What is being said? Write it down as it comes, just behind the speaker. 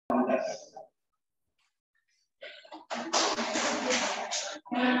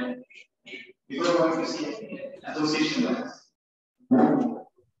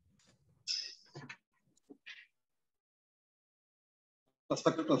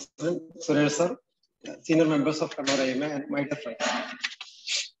Respected President, Suresh sir, senior members of Kannur EIIMS and my dear friends.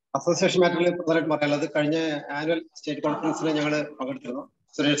 Association matter President Marala, the annual state conference in Yangal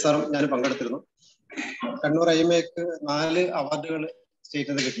Suresh sir, Yan Pangatirno. Kannur EIIMS Nali award state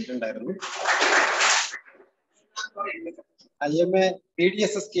of the Kitchen Diary. IMA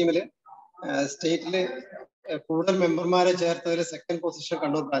PDS scheme state Poodle member marriage second position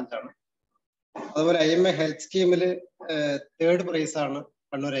Kannur branch. IMA health scheme third prize on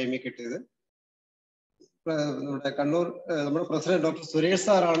Kannur EIIMS kitted. Kannur President Dr. Suresh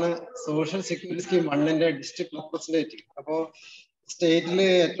sir on social security scheme 1 district representative. State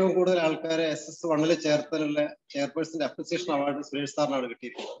le Kudu Alkare SS 1 chairperson appreciation award Suresh sir on the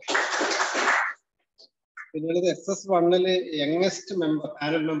SS 1 youngest member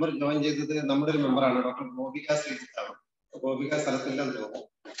panel member join the number member on Dr. Bobika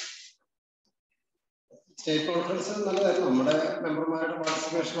State conference is member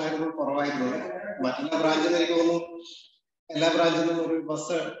participation Matana branch എല്ലാ ബ്രാഞ്ചിലും ഒരു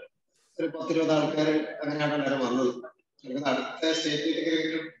bus ഒരു 10-20 ആൾക്കാർ അങ്ങനെയാണ് എല്ലാവരും വന്നത്. അടുത്ത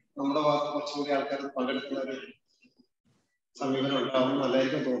സ്റ്റേറ്റിലേക്കെങ്കിലും നമ്മുടെ ഭാഗത്ത് കുറച്ചുകൂടി ആൾക്കാർ പങ്കെടുക്കുന്ന ഒരു സമീപനം ഉണ്ടാവും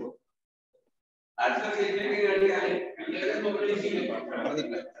നല്ലതായിരിക്കും തോന്നുന്നു.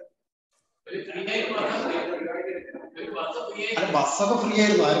 ബസ്സൊക്കെ ഫ്രീ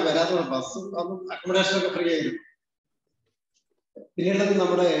ആയിരുന്നു, ആരും വരാത്ത ബസ്സും അക്കോമഡേഷൻ ഒക്കെ ഫ്രീ ആയിരുന്നു. പിന്നീട്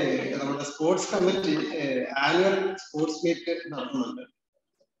നമ്മുടെ sports committee annual sports meet നടത്തുന്നുണ്ട്.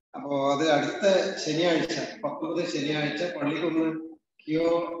 അപ്പോ അത് അടുത്ത ശനിയാഴ്ച 19 ശനിയാഴ്ച പള്ളിക്കുന്ന് കിയോ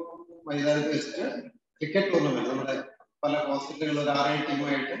മൈതാനത്ത് വെച്ചിട്ട് ക്രിക്കറ്റ് ടൂർണമെന്റ് നമ്മുടെ പല ഹോസ്പിറ്റലുകളിൽ ഒരു 6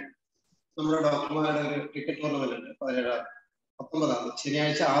 ടീമായിട്ട് നമ്മുടെ ഡോക്ടർമാരുടെ ഒരു ക്രിക്കറ്റ് ടൂർണമെന്റ് ഉണ്ട് 19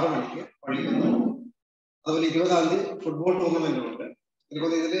 ശനിയാഴ്ച 6 മണിക്ക് പള്ളിക്കുന്ന്. അതുപോലെ 20 ഫുട്ബോൾ ടൂർണമെന്റും ഉണ്ട്.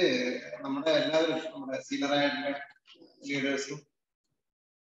 അതുപോലെ ഇതില് നമ്മുടെ എല്ലാവരും നമ്മുടെ സീനിയറായിട്ടുള്ള ലീഡേഴ്സും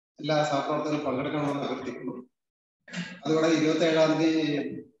എല്ലാ സഹപ്രവർത്തകരും പങ്കെടുക്കണമെന്ന് അഭ്യർത്ഥിക്കുന്നു. അതുപോലെ 27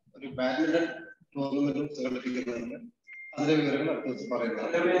 ഒരു ബാഡ്മിന്റൺ ടൂർണമെന്റും സംഘടിപ്പിക്കുന്നുണ്ട്. അതിന്റെ വിവരങ്ങൾ അടുത്ത ദിവസം പറയുന്നത്.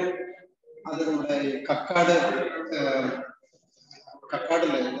 അത് നമ്മുടെ കക്കാടിലെ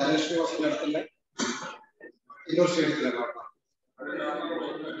ധനലക്ഷ്മി ഹോസ്പിറ്റൽ അടുത്തുള്ള ഇൻഡോർ സ്റ്റേഡിയത്തിലാണ്.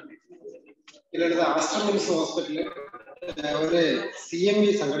 പിന്നീട് ആശ്രമിംസ് ഹോസ്പിറ്റലിൽ ഒരു CME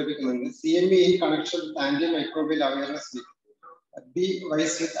സംഘടിപ്പിക്കുന്നുണ്ട്. CME in connection with antimicrobial awareness week. Be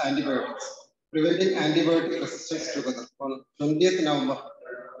wise with antibiotics. Preventing antibiotic resistance together on 20th November.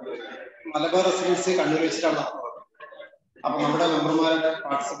 Malabar residency Kannur വെച്ചിട്ടാണ് നടക്കുന്നത്. അപ്പോൾ നമ്മുടെ മെമ്പർമാരുടെ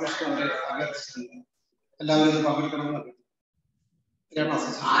പാർട്ടിസിപ്പേഷൻ വളരെ അഭ്യർത്ഥിച്ചിട്ടുണ്ട്. എല്ലാവരും പങ്കെടുക്കണമെന്ന്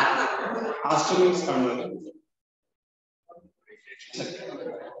ആശ്രമിംസ് Kannur.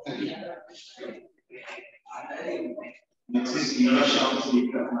 Next is introduction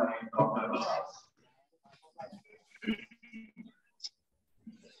speaker Dr.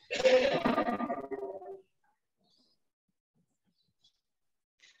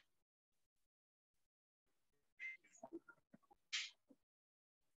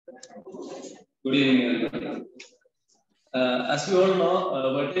 Good evening. As we all know,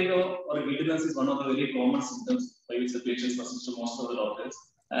 vertigo or giddiness is one of the very common symptoms by which the patients present to most of the doctors.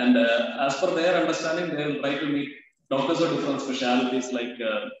 And as per their understanding, they will try to meet doctors of different specialties like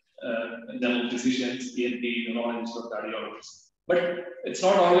general physicians, ENT, neurologists, or cardiologists. But it's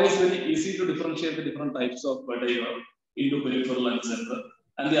not always very easy to differentiate the different types of vertigo into peripheral and central.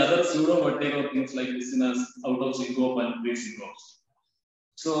 And the other pseudo vertigo things like dizziness, out of syncope, and pre-syncopes.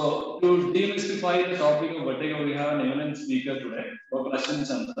 So to demystify the topic of vertigo, we have an eminent speaker today, Dr.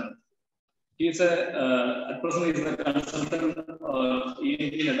 Chandran. He is at present he is a consultant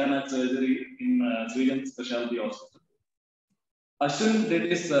ENT-AIIMS surgery in Sreechand Specialty Hospital. Aswin did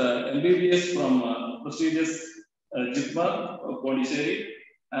his MBBS from prestigious JIPMA, Pondicherry,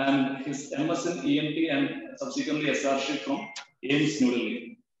 and his MS in ENT and subsequently SRC from AIIMS New Delhi.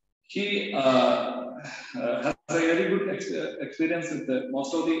 He has a very good experience with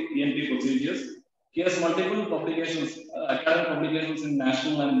most of the ENT procedures. He has multiple publications, academic publications in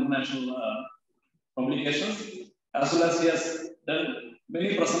national and international publications, as well as he has done many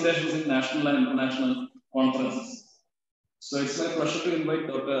presentations in national and international conferences. So it's my pleasure to invite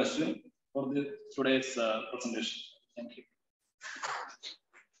Dr. Aswin for today's presentation. Thank you.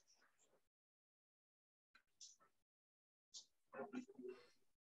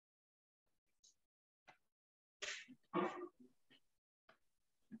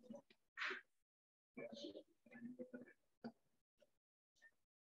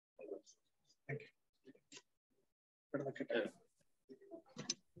 Thank you.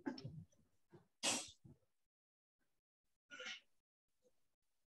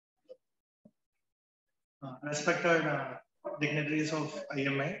 Respected dignitaries of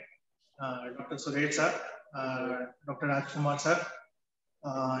IMA, Dr. Suresh sir, Dr. Rajkumar sir,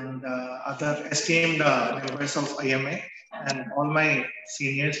 and other esteemed members of IMA, and all my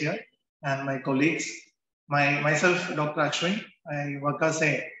seniors here, and my colleagues. Myself, Dr. Aswin, I work as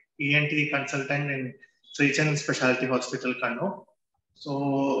a ENT consultant in Sreechand Specialty Hospital, Kannur.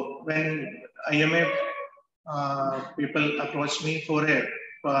 So when IMA people approached me for a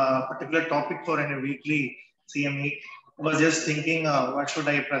particular topic for a weekly CME, I was just thinking, what should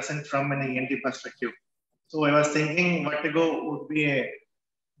I present from an ENT perspective? So I was thinking vertigo would be a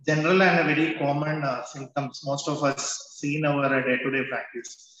general and a very common symptoms most of us see in our day-to-day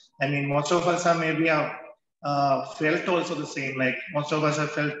practice. I mean, most of us are maybe felt also the same, like most of us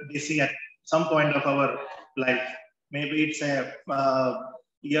have felt dizzy at some point of our life. Maybe it's a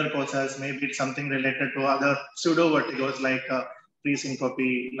ear process, maybe it's something related to other pseudo vertigos like pre-syncope,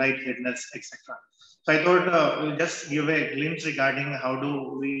 lightheadedness, etc. So I thought we'll just give a glimpse regarding how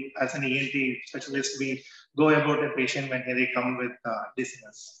do we, as an ENT specialist, we go about a patient when they come with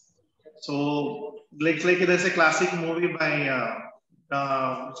dizziness. So, like there's a classic movie by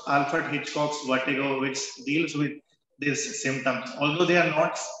Alfred Hitchcock's Vertigo, which deals with these symptoms. Although they are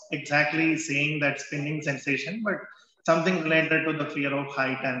not exactly saying that spinning sensation, but something related to the fear of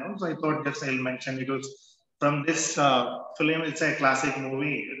height and all. So I thought just I'll mention because from this film, it's a classic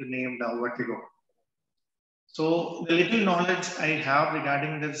movie named Vertigo. So the little knowledge I have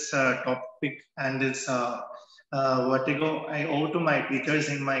regarding this topic and this vertigo, I owe to my teachers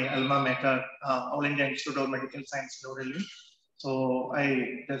in my alma mater, All India Institute of Medical Science, New Delhi. So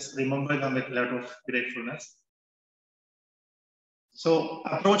I just remember them with a lot of gratefulness. So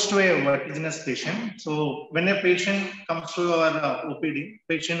approach to a vertiginous patient. So when a patient comes to our OPD,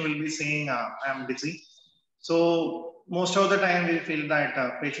 patient will be saying, I'm dizzy. So most of the time we feel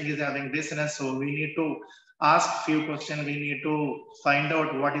that patient is having dizziness. So we need to ask few questions. We need to find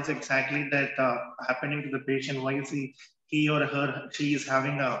out what is exactly that happening to the patient. Why is he or her, she is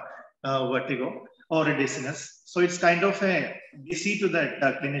having a vertigo or a dizziness. So it's kind of a dizzy to that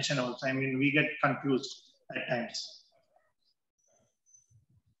clinician also. I mean, we get confused at times.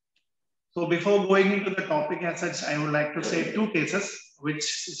 So before going into the topic as such, I would like to say two cases,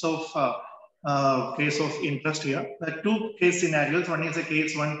 which is of case of interest here. The two case scenarios. One is a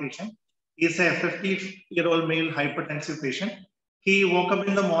case one patient. He's a 50-year-old male hypertensive patient. He woke up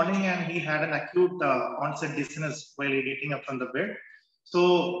in the morning and he had an acute onset dizziness while getting up from the bed.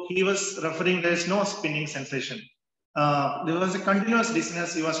 So he was referring, there is no spinning sensation. There was a continuous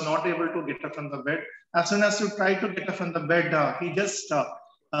dizziness. He was not able to get up from the bed. As soon as you try to get up from the bed, he just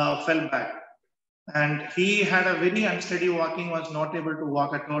fell back. And he had a very unsteady walking, was not able to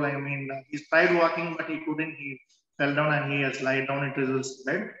walk at all. I mean, he tried walking, but he couldn't. He fell down and he has lied down into his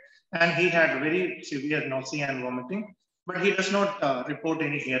bed. And he had very severe nausea and vomiting, but he does not report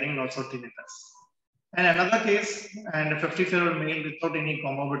any hearing loss or tinnitus. And another case, and a 50-year-old male without any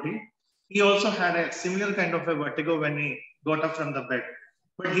comorbidity, he also had a similar kind of a vertigo when he got up from the bed,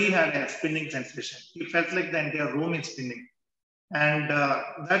 but he had a spinning sensation. He felt like the entire room is spinning. And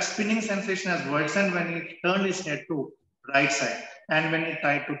that spinning sensation has worsened when he turned his head to right side and when he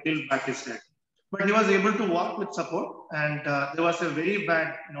tried to tilt back his head. But he was able to walk with support, and there was a very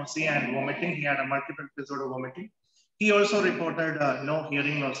bad nausea and vomiting. He had a multiple episode of vomiting. He also reported no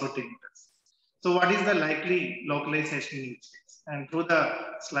hearing loss or tinnitus. So what is the likely localization in each case? And through the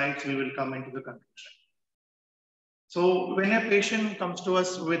slides, we will come into the conclusion. So when a patient comes to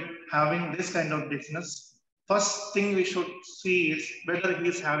us with having this kind of dizziness, first thing we should see is whether he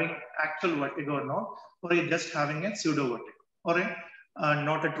is having actual vertigo or not, or he is just having a pseudo vertigo or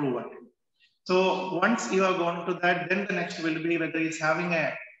not a true vertigo. So once you have gone to that, then the next will be whether he's having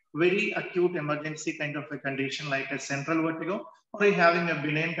a very acute emergency kind of a condition like a central vertigo, or he's having a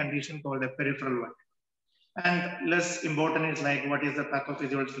benign condition called a peripheral vertigo. And less important is like what is the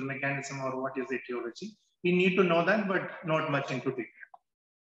pathophysiological mechanism or what is the etiology. We need to know that, but not much into detail.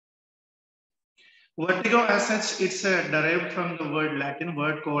 Vertigo as such, it's derived from the word Latin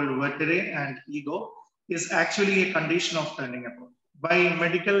word called vertere, and ego is actually a condition of turning about. By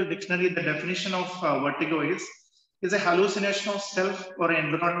medical dictionary, the definition of vertigo is a hallucination of self or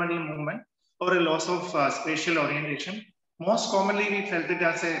environmental movement or a loss of spatial orientation. Most commonly, we felt it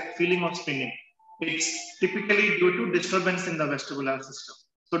as a feeling of spinning. It's typically due to disturbance in the vestibular system.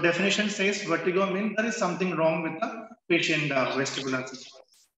 So definition says vertigo means there is something wrong with the patient vestibular system.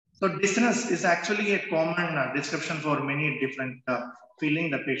 So dizziness is actually a common description for many different feeling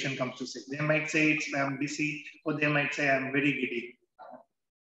the patient comes to see. They might say I'm dizzy, or they might say I'm very giddy.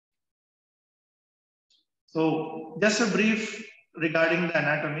 So just a brief regarding the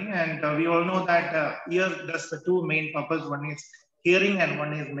anatomy, and we all know that ear does the two main purpose. One is hearing and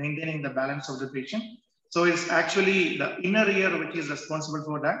one is maintaining the balance of the patient. So it's actually the inner ear which is responsible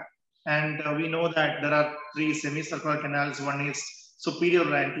for that. And we know that there are three semicircular canals. One is superior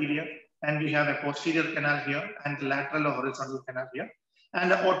or anterior, and we have a posterior canal here, and the lateral or horizontal canal here, and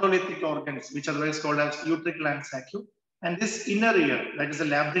the otolithic organs, which are otherwise called as utricle and saccule. And this inner ear, that is a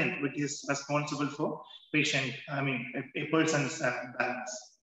labyrinth, which is responsible for patient, a person's balance.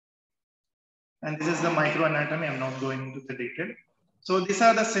 And this is the microanatomy. I'm not going into the detail. So these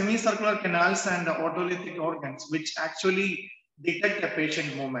are the semicircular canals and the otolithic organs, which actually detect a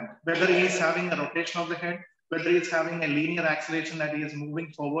patient movement, whether he is having a rotation of the head, whether he is having a linear acceleration that he is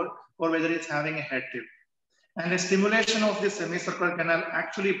moving forward, or whether he is having a head tilt. And a stimulation of this semicircular canal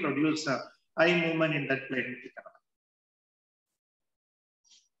actually produces eye movement in that plane.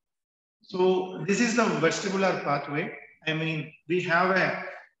 So this is the vestibular pathway. We have a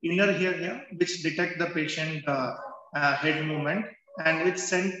inner ear here, which detect the patient head movement, and it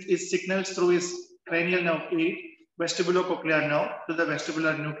sends its signals through his cranial nerve 8, vestibulocochlear nerve to the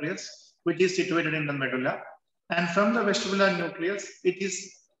vestibular nucleus, which is situated in the medulla. And from the vestibular nucleus, it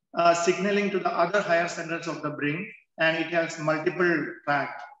is signaling to the other higher centers of the brain, and it has multiple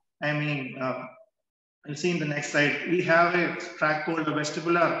tracts. You'll see in the next slide, we have a tract called the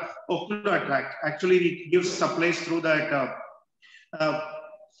vestibular ocular tract. Actually, it gives supplies through that,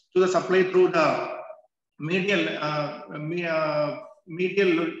 through the medial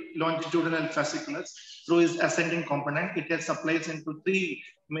longitudinal fasciculus through its ascending component. It has supplies into three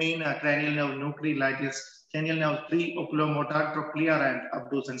main cranial nerve nuclei, that is cranial nerve 3, oculomotor, trochlear, and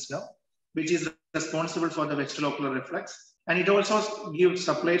abducens nerve, which is responsible for the vestibulocular reflex. And it also gives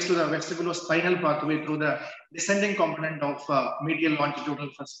supplies to the vestibulospinal pathway through the descending component of medial longitudinal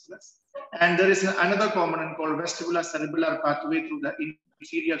fasciculus. And there is another component called vestibular cerebellar pathway through the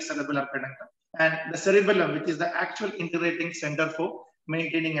inferior cerebellar peduncle. And the cerebellum, which is the actual integrating center for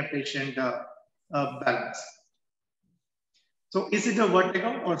maintaining a patient balance. So is it a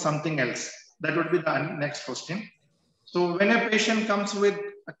vertigo or something else? That would be the next question. So when a patient comes with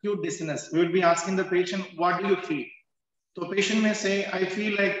acute dizziness, we will be asking the patient, what do you feel? So patient may say, I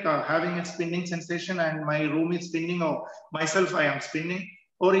feel like having a spinning sensation and my room is spinning, or myself I am spinning,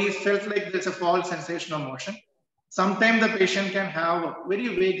 or he felt like there's a fall sensation of motion. Sometimes the patient can have very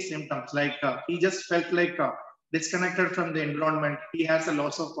vague symptoms, like he just felt like disconnected from the environment. He has a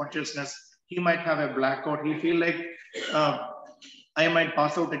loss of consciousness. He might have a blackout. He feel like I might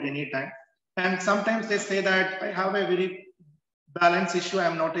pass out at any time. And sometimes they say that I have a very balance issue.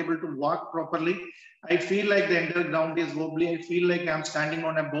 I'm not able to walk properly. I feel like the entire ground is wobbly. I feel like I'm standing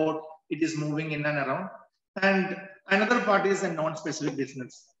on a board. It is moving in and around. And another part is a non-specific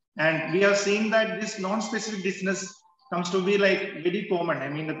dizziness. And we have seen that this non-specific dizziness comes to be like very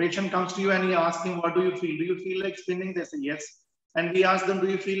common. The patient comes to you and you ask him, what do you feel? Do you feel like spinning? They say yes. And we ask them, do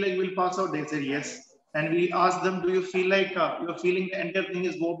you feel like we'll pass out? They say yes. And we ask them, do you feel like you're feeling the entire thing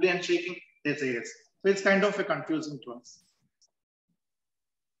is wobbly and shaking? They say yes. So it's kind of a confusing to us.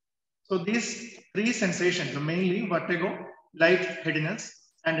 So these three sensations, mainly vertigo, lightheadedness,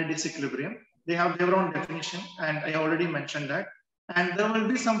 and a disequilibrium, they have their own definition, and I already mentioned that. And there will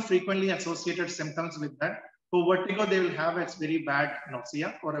be some frequently associated symptoms with that. For vertigo, they will have a very bad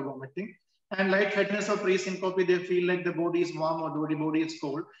nausea or a vomiting. And lightheadedness or pre-syncope, they feel like the body is warm or the body is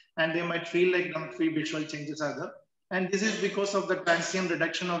cold, and they might feel like some free visual changes are there. And this is because of the transient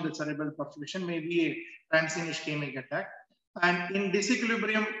reduction of the cerebral perfusion, maybe a transient ischemic attack. And in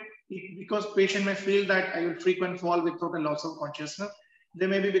disequilibrium, because patient may feel that I will frequent fall without a loss of consciousness, they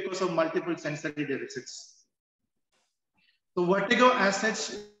may be because of multiple sensory deficits. So vertigo as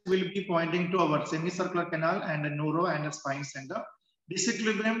such will be pointing to our semicircular canal and a neuro and a spine center.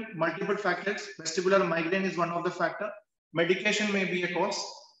 Disequilibrium, multiple factors. Vestibular migraine is one of the factors. Medication may be a cause.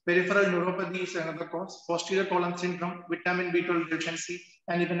 Peripheral neuropathy is another cause. Posterior column syndrome, vitamin B12 deficiency,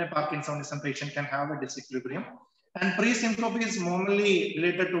 and even a Parkinsonism patient can have a disequilibrium. And pre-syncope is normally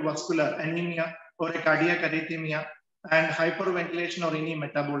related to vascular anemia or a cardiac arrhythmia and hyperventilation or any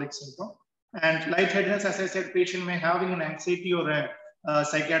metabolic syndrome. And lightheadedness, as I said, patient may having an anxiety or a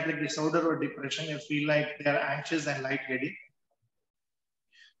psychiatric disorder or depression. They feel like they are anxious and lightheaded.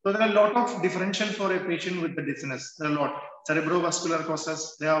 So there are a lot of differential for a patient with the dizziness. There are a lot. Cerebrovascular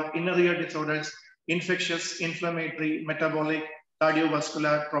causes, there are inner ear disorders, infectious, inflammatory, metabolic,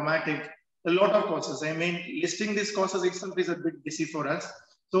 cardiovascular, traumatic, a lot of causes. Listing these causes itself is a bit busy for us.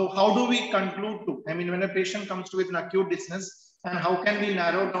 So how do we conclude to? When a patient comes to with an acute dizziness, and how can we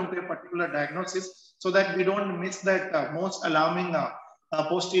narrow down to a particular diagnosis so that we don't miss that most alarming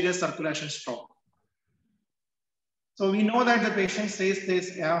posterior circulation stroke. So we know that the patient says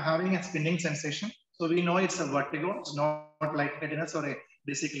they are having a spinning sensation. So we know it's a vertigo, it's not lightheadedness or a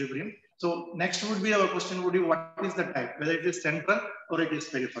disequilibrium. So next would be our question would be what is the type, whether it is central or it is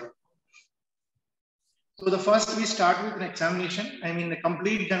peripheral. So the first we start with an examination. I mean, the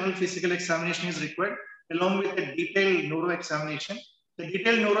complete general physical examination is required along with a detailed neuro examination. The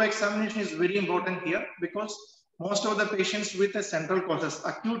detailed neuro examination is very important here because most of the patients with the central causes,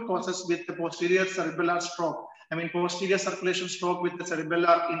 acute causes with the posterior cerebellar stroke, I mean, posterior circulation stroke with the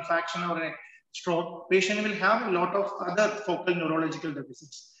cerebellar infarction or a stroke, patient will have a lot of other focal neurological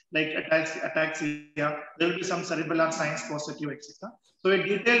deficits like ataxia, there will be some cerebellar signs positive, etc. So a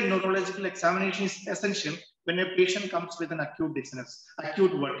detailed neurological examination is essential when a patient comes with an acute dizziness,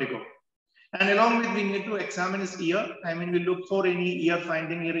 acute vertigo. And along with we need to examine his ear. I mean, we look for any ear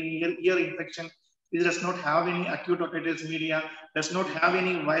finding, ear infection. It does not have any acute otitis media, does not have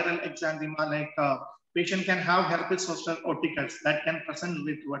any viral exanthema like patient can have herpes zoster oticus that can present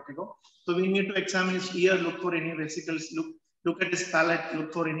with vertigo. So we need to examine his ear, look for any vesicles, look at his palate,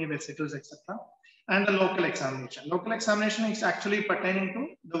 look for any vesicles, etc. And the local examination. Local examination is actually pertaining to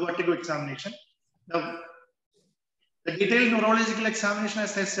the vertigo examination. The detailed neurological examination,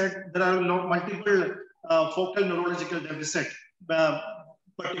 as I said, there are multiple focal neurological deficit,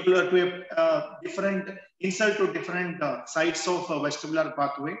 particular to a different insult to different sites of vestibular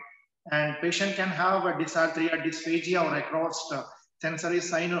pathway. And patient can have a dysarthria, dysphagia, or across sensory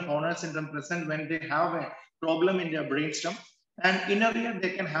sign or Horner syndrome present when they have a problem in their brainstem. And inner ear,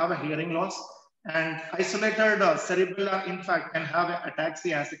 they can have a hearing loss. And isolated cerebellar infarct can have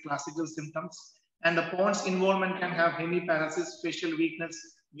ataxia as a classical symptoms. And the Pons involvement can have hemiparesis, facial weakness,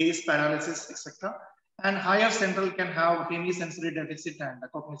 gaze paralysis, etc. And higher central can have hemisensory deficit and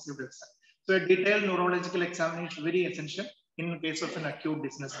cognitive deficit. So a detailed neurological examination is very essential in the case of an acute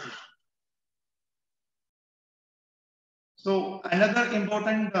dizziness patient. So another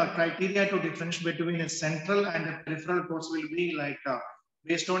important criteria to differentiate between a central and a peripheral cause will be like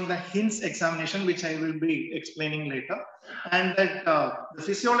based on the ENT-AIIMS examination, which I will be explaining later. And that the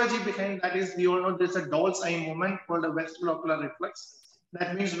physiology behind that is, we all know there's a doll's eye movement called a vestibulocular reflex.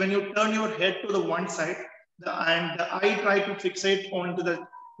 That means when you turn your head to the one side, and the eye try to fixate onto the,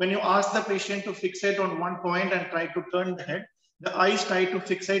 when you ask the patient to fixate on one point and try to turn the head, the eyes try to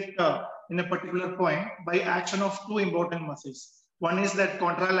fixate in a particular point by action of two important muscles. One is that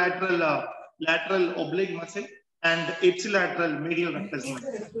contralateral lateral oblique muscle and ipsilateral medial rectus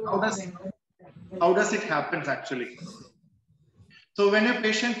muscle. How does it happen actually? So when a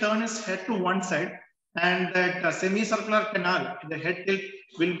patient turns his head to one side and that semicircular canal, the head tilt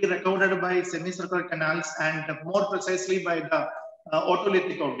will be recorded by semicircular canals and more precisely by the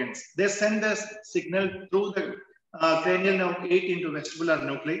otolithic organs. They send the signal through the cranial nerve 8 into vestibular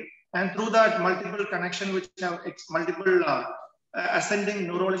nuclei, and through that multiple connection which have multiple ascending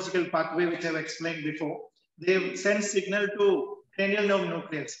neurological pathway which I've explained before, they send signal to cranial nerve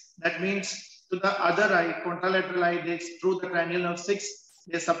nucleus. That means to the other eye, contralateral eye, they, through the cranial nerve 6,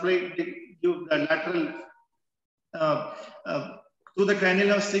 they supply the lateral, through the cranial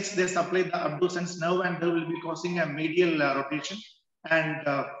nerve 6, they supply the abducens nerve and they will be causing a medial rotation. And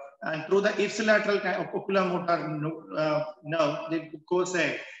through the ipsilateral oculomotor nerve, they cause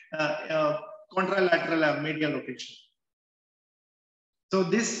a contralateral medial rotation. So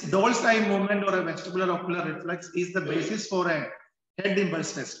this doll's eye movement or a vestibular ocular reflex is the basis for a head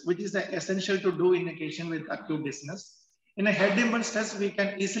impulse test, which is essential to do in a patient with acute dizziness. In a head impulse test, we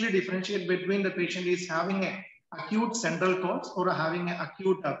can easily differentiate between the patient is having an acute central cause or having an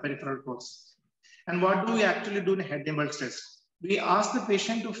acute peripheral cause. And what do we actually do in a head impulse test? We ask the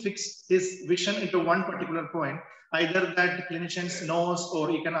patient to fix his vision into one particular point, either that clinician's nose,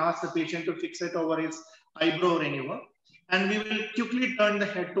 or you can ask the patient to fix it over his eyebrow or anywhere. And we will quickly turn the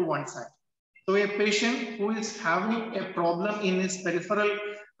head to one side. So a patient who is having a problem in his peripheral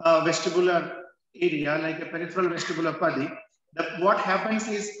vestibular area, like a peripheral vestibulopathy, what happens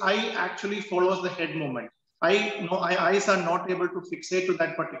is eye actually follows the head movement. Eyes are not able to fixate to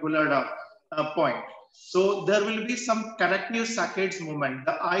that particular point. So there will be some corrective saccades movement.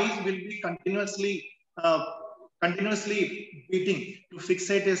 The eyes will be continuously beating to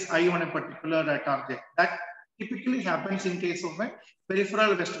fixate his eye on a particular target. That typically happens in case of a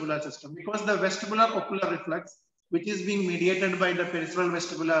peripheral vestibular system, because the vestibular ocular reflex, which is being mediated by the peripheral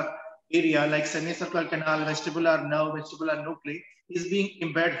vestibular area like semicircular canal, vestibular nerve, vestibular nuclei, is being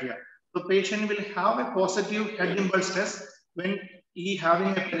impaired here. The patient will have a positive head impulse test when he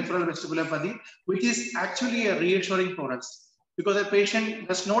having a peripheral vestibulopathy, which is actually a reassuring for us, Because a patient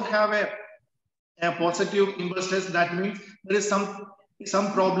does not have a positive impulse test, that means there is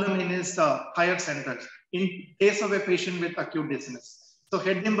some problem in his higher centers in case of a patient with acute dizziness. So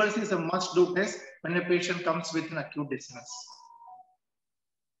head impulse is a must-do test when a patient comes with an acute dizziness.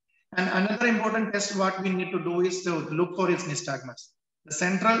 And another important test what we need to do is to look for his nystagmus. The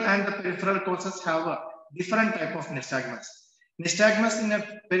central and the peripheral causes have a different type of nystagmus. Nystagmus in a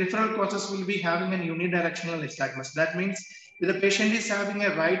peripheral causes will be having a unidirectional nystagmus. That means if the patient is having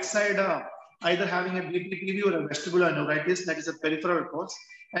a right side, either having a BPPV or a vestibular neuritis, that is a peripheral cause.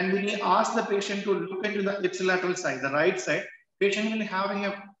 And when you ask the patient to look into the ipsilateral side, the right side, patient will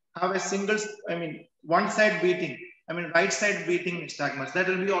have a single, one side beating. Right side beating nystagmus. That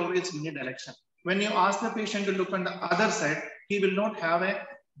will be always unidirectional. When you ask the patient to look on the other side, he will not have a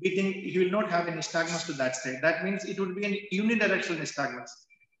beating, he will not have a nystagmus to that side. That means it would be a unidirectional nystagmus.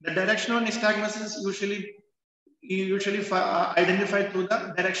 The directional nystagmus is usually identified through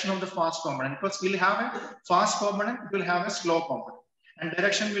the direction of the fast component, because we'll have a fast component, we'll have a slow component, and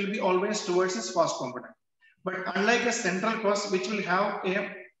direction will be always towards this fast component. But unlike a central cause, which will have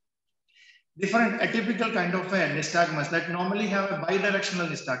a different atypical kind of a nystagmus that normally have a bidirectional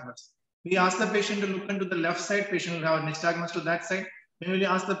nystagmus. We ask the patient to look into the left side, patient will have nystagmus to that side. When we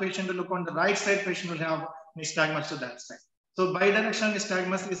ask the patient to look on the right side, patient will have nystagmus to that side. So bidirectional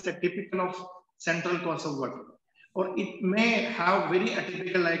nystagmus is the typical of central cause of vertigo. Or it may have very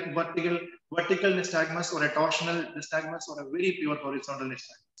atypical like vertical nystagmus or a torsional nystagmus or a very pure horizontal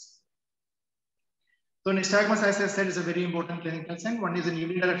nystagmus. So nystagmus, as I said, is a very important clinical sign. One is a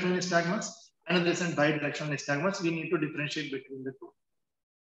unidirectional nystagmus, another is a bidirectional nystagmus. We need to differentiate between the two.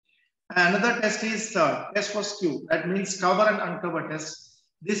 Another test is test for skew. That means cover and uncover test.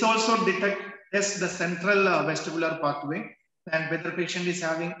 This also tests the central vestibular pathway and whether patient is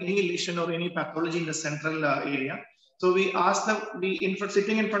having any lesion or any pathology in the central area. So we ask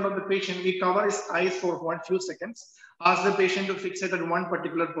sitting in front of the patient, we cover his eyes for one few seconds, ask the patient to fix it at one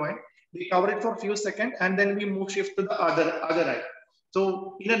particular point. We cover it for a few seconds and then we shift to the other eye.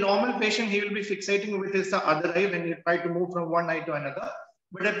 So in a normal patient, he will be fixating with his other eye when you try to move from one eye to another.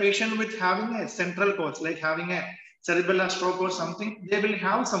 But a patient with having a central cause, like having a cerebral stroke or something, they will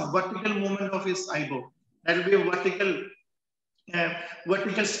have some vertical movement of his eyeball. That will be a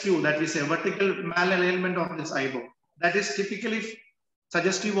vertical skew, that we say, vertical malalignment of this eyeball. That is typically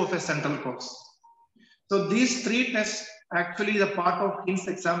suggestive of a central cause. So these three tests actually the part of ENT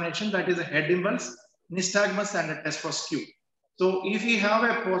examination, that is a head impulse, nystagmus, and a test for skew. So if we have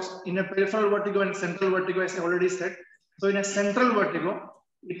in a peripheral vertigo and central vertigo, as I already said, so in a central vertigo,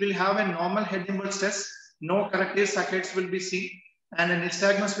 it will have a normal head impulse test, no corrective saccades will be seen, and a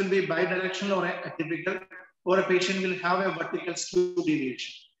nystagmus will be bidirectional or atypical, or a patient will have a vertical skew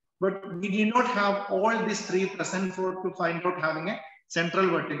deviation. But we do not have all these three present to find out having a central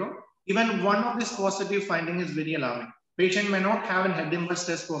vertigo. Even one of these positive findings is very alarming. Patient may not have a head impulse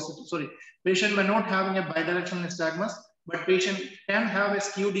test positive, patient may not having a bidirectional nystagmus, but patient can have a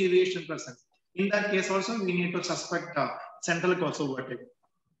skew deviation present. In that case also, we need to suspect central cause of vertigo.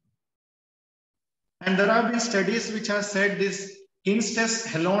 And there have been studies which have said this ENT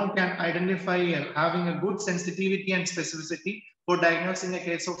test alone can identify having a good sensitivity and specificity for diagnosing a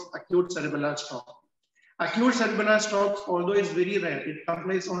case of acute cerebellar stroke. Acute cerebellar stroke, although it's very rare, it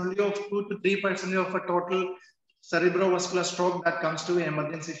comprises only of 2 to 3% of a total cerebrovascular stroke that comes to an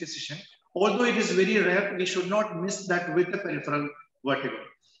emergency physician. Although it is very rare, we should not miss that with the peripheral vertigo.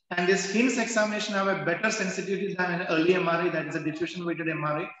 And this ENT examination have a better sensitivity than an early MRI, that is a diffusion-weighted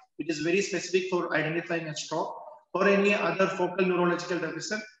MRI, which is very specific for identifying a stroke or any other focal neurological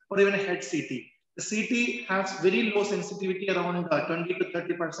deficit or even a head CT. The CT has very low sensitivity, around 20 to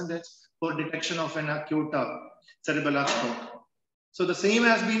 30% for detection of an acute cerebellar stroke. So the same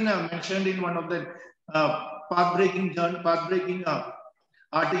has been mentioned in one of the path-breaking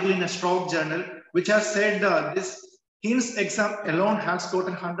article in a stroke journal, which has said this ENT exam alone has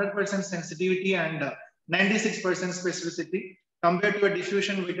gotten 100% sensitivity and 96% specificity compared to a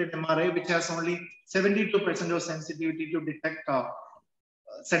diffusion-weighted MRI, which has only 72% of sensitivity to detect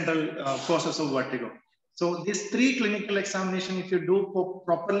central causes of vertigo. So these three clinical examinations, if you do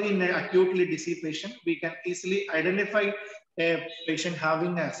properly in an acutely dizzy patient, we can easily identify a patient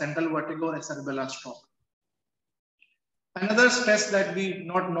having a central vertigo or a cerebellar stroke. Another test that we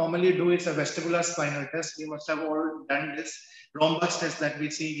not normally do is a vestibular spinal test. We must have all done this rhombus test that we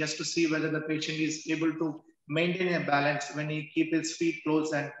see just to see whether the patient is able to maintain a balance when he keep his feet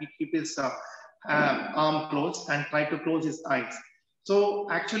closed and he keep his arm closed and try to close his eyes. So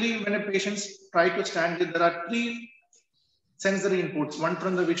actually when a patient try to stand, there are three sensory inputs, one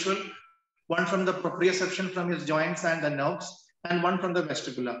from the visual, one from the proprioception from his joints and the nerves, and one from the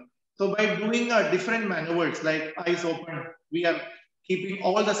vestibular. So by doing different maneuvers like eyes open, we are keeping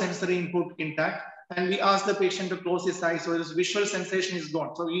all the sensory input intact, and we ask the patient to close his eyes so his visual sensation is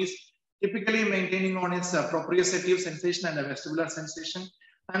gone. So he's typically maintaining on his proprioceptive sensation and a vestibular sensation.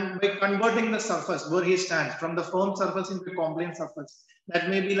 And by converting the surface where he stands from the firm surface into a compliant surface, that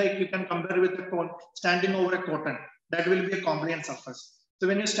may be like you can compare with a cone standing over a cotton, that will be a compliant surface. So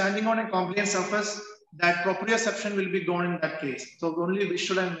when you're standing on a compliant surface, that proprioception will be gone in that case. So only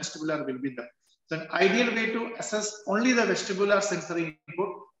visual and vestibular will be there. So an ideal way to assess only the vestibular sensory input,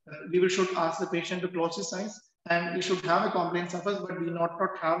 we should ask the patient to close his eyes, and we should have a compliant surface, but we not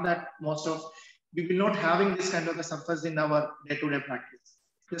have that we will not having this kind of a surface in our day-to-day practice.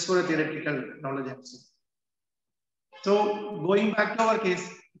 Just for a theoretical knowledge also. So going back to our case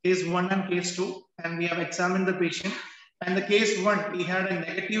 1 and case 2, and we have examined the patient. And the case 1, he had a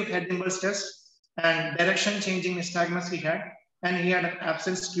negative head impulse test and direction changing nystagmus he had, and he had an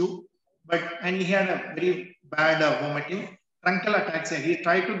absent skew, and he had a very bad vomiting, truncal ataxia. He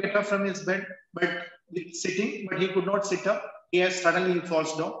tried to get up from his bed, but sitting, but he could not sit up. Suddenly he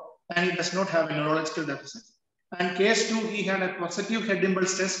falls down, and he does not have a neurological deficit. And case 2, he had a positive head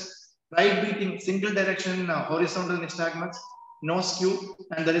impulse test, right beating, single direction, horizontal nystagmus, no skew,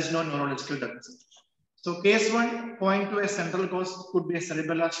 and there is no neurological deficit. So case 1 point to a central cause could be a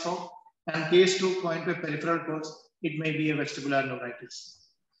cerebellar stroke, and case 2 point to a peripheral cause, it may be a vestibular neuritis.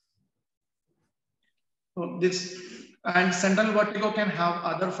 So this and central vertigo can have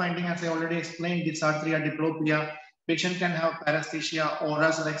other findings, as I already explained, dysarthria, diplopia. Patient can have paresthesia,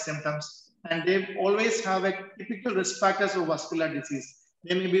 auras-like symptoms, and they always have a typical risk factors of vascular disease.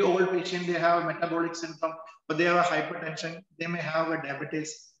 They may be old patient, they have a metabolic symptom, or they have a hypertension, they may have a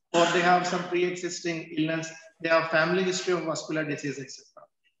diabetes, or they have some pre-existing illness, they have family history of vascular disease, etc.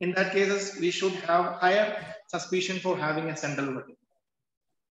 In that cases, we should have higher suspicion for having a central vertigo.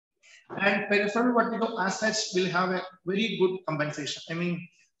 And peripheral vertigo as such will have a very good compensation. I mean,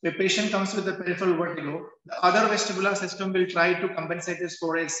 the patient comes with a peripheral vertigo, the other vestibular system will try to compensate this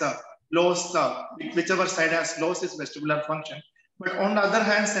for its loss, whichever side has lost its vestibular function. But on the other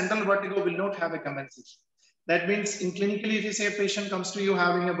hand, central vertigo will not have a compensation. That means in clinically, if you say a patient comes to you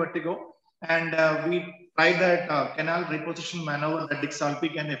having a vertigo, and we try that canal reposition maneuver, the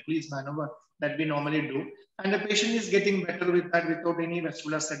Dick-Salpik and Epley's maneuver that we normally do, and the patient is getting better with that without any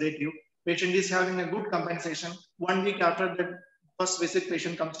vestibular sedative. Patient is having a good compensation. 1 week after the first visit,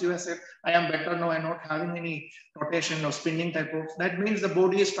 patient comes to you and says, I am better now, I'm not having any rotation or spinning type of. That means the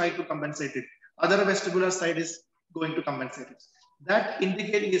body is trying to compensate it. Other vestibular side is going to compensate it. That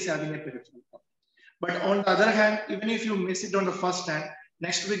indicates he is having a peripheral problem. But on the other hand, even if you miss it on the first hand,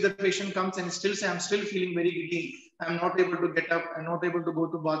 next week the patient comes and still say, I'm still feeling very giddy. I'm not able to get up. I'm not able to go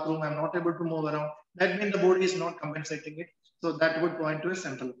to bathroom. I'm not able to move around. That means the body is not compensating it. So that would point to a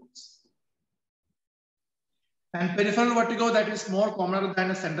central cause. And peripheral vertigo, that is more common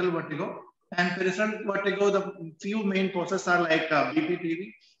than a central vertigo. And peripheral vertigo, the few main causes are like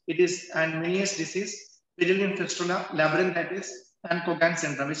BPPV, it is and Meniere's disease, Pidgeon fistula, labyrinthitis, and Cogan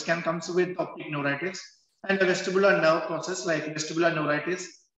syndrome, which can come with optic neuritis. And the vestibular nerve causes like vestibular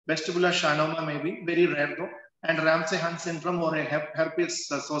neuritis, vestibular schwannoma may be very rare though, and Ramsay-Hunt syndrome or a herpes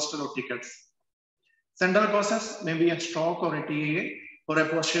zoster urticans. Central causes may be a stroke or a TAA or a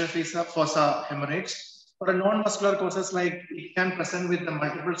posterior fossa hemorrhage, or a non-muscular causes like it can present with the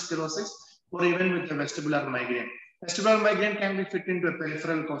multiple sclerosis or even with the vestibular migraine. Vestibular migraine can be fit into a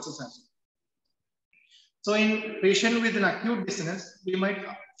peripheral causes as well. So in patient with an acute dizziness, we might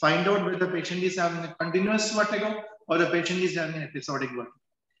find out whether the patient is having a continuous vertigo or the patient is having an episodic vertigo.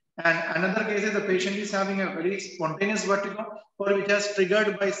 And another case is the patient is having a very spontaneous vertigo or which has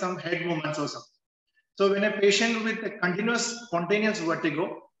triggered by some head movements or something. So when a patient with a continuous spontaneous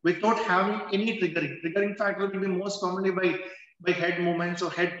vertigo without having any triggering factor will be most commonly by head movements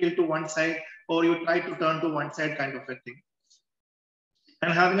or head tilt to one side, or you try to turn to one side kind of a thing.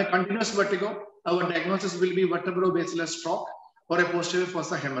 And having a continuous vertigo, our diagnosis will be vertebrobasilar stroke or a posterior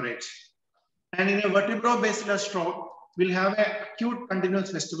fossa hemorrhage. And in a vertebrobasilar stroke, we'll have an acute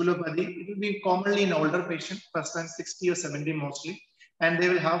continuous vestibulopathy. It will be commonly in older patients, person 60 or 70 mostly, and they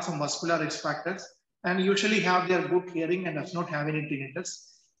will have some muscular risk factors and usually have their good hearing and does not have any tinnitus.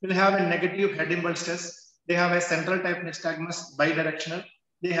 Will have a negative head impulse test. They have a central type nystagmus bidirectional.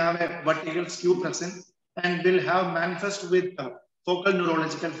 They have a vertical skew present and will have manifest with focal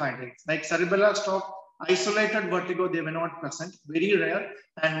neurological findings. Like cerebellar stroke, isolated vertigo, they were not present, very rare,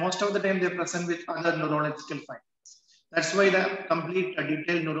 and most of the time they're present with other neurological findings. That's why the complete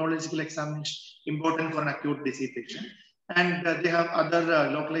detailed neurological examination is important for an acute disease patient. And they have other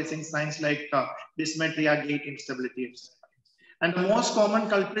localizing signs like dysmetria, gait instability, etc. And the most common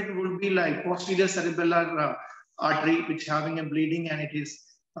culprit would be like posterior cerebellar artery, which having a bleeding and it is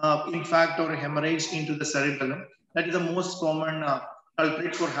infarct or a hemorrhage into the cerebellum. That is the most common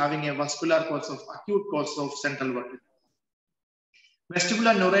culprit for having a vascular cause of acute cause of central vertigo.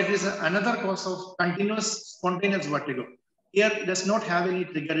 Vestibular neuritis is another cause of continuous spontaneous vertigo. Here it does not have any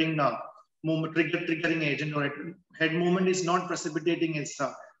triggering triggering agent, or head movement is not precipitating its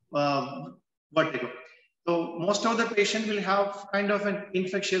vertigo. So most of the patient will have kind of an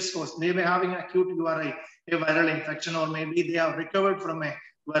infectious cause. They may be having acute URI, a viral infection, or maybe they have recovered from a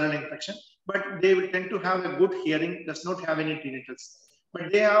viral infection, but they will tend to have a good hearing, does not have any tinnitus.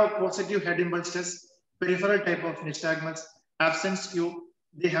 But they have positive head impulse test, peripheral type of nystagmus, absent skew,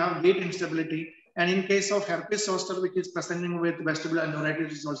 they have gait instability. And in case of herpes zoster, which is presenting with vestibular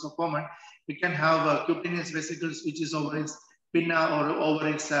neuritis, is also common. We can have cutaneous vesicles, which is over his pinna or over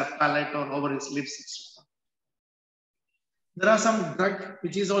his palate or over his lips, etc. There are some drugs,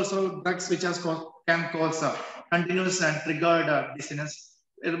 which is also drugs which can cause continuous and triggered dizziness.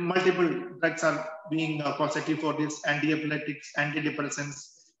 Multiple drugs are being positive for this: antiepileptics,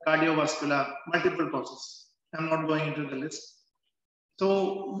 antidepressants, cardiovascular, multiple causes. I'm not going into the list.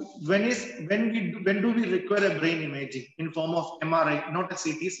 So when do we require a brain imaging in form of MRI, not a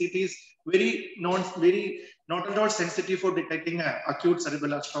CT? CT is not at all sensitive for detecting acute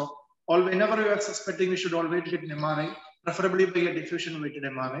cerebellar shock. Or whenever we are suspecting, we should always get an MRI, preferably by a diffusion weighted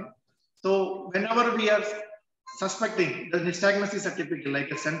MRI. So whenever we are suspecting the nystagmus is atypical,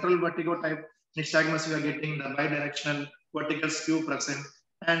 like a central vertigo type nystagmus, we are getting the bidirectional vertical skew present,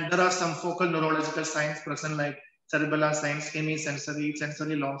 and there are some focal neurological signs present like cerebellar signs, hemisensory,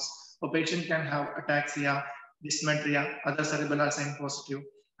 sensory loss. A patient can have ataxia, dysmetria, other cerebellar sign positive,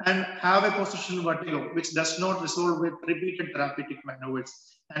 and have a positional vertigo, which does not resolve with repeated therapeutic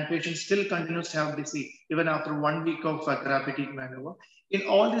maneuvers. And patient still continues to have dizzy even after 1 week of therapeutic maneuver. In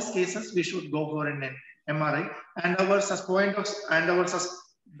all these cases, we should go for an MRI, and our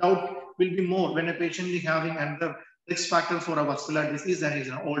doubt will be more when a patient is having another risk factor for a vascular disease and is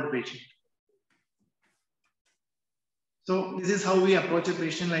an old patient. So this is how we approach a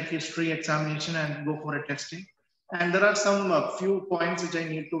patient, like history examination, and go for a testing. And there are some few points which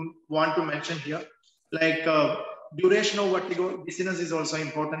I want to mention here, like duration of vertigo. Dizziness is also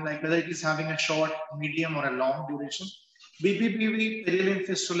important, like whether it is having a short, medium, or a long duration. BPPV, perilymph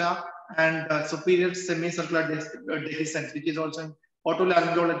fistula, and superior semicircular dehiscence, which is also in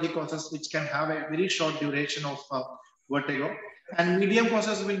otolaryngology causes, which can have a very short duration of vertigo. And medium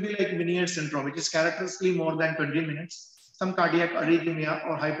causes will be like Meniere's syndrome, which is characteristically more than 20 minutes. Some cardiac arrhythmia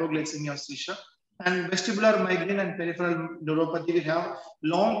or hypoglycemia or seizure. And vestibular migraine and peripheral neuropathy will have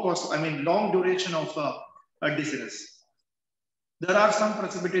long duration of dizziness. There are some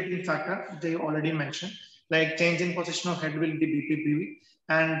precipitating factors they already mentioned, like change in position of head will be BPPV,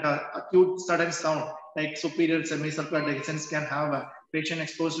 and acute sudden sound, like superior semicircular dehiscence, can have a patient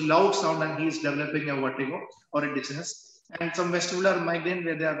exposed to loud sound and he is developing a vertigo or a dizziness. And some vestibular migraine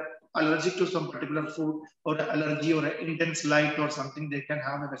where they are allergic to some particular food or allergy or intense light or something, they can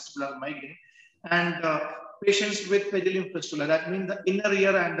have a vestibular migraine. And patients with perilymph fistula, that means the inner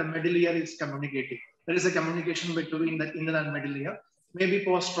ear and the middle ear is communicating. There is a communication between the inner and middle ear, maybe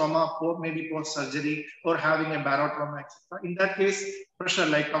post-trauma, maybe post-surgery, or having a barotrauma, etc. In that case, pressure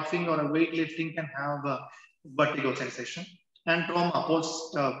like coughing or a weightlifting can have a vertigo sensation. And trauma,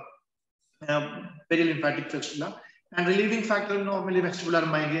 post-perilymphatic fistula. And relieving factor, normally vestibular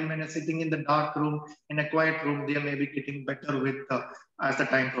migraine, when you're sitting in the dark room, in a quiet room, they may be getting better with as the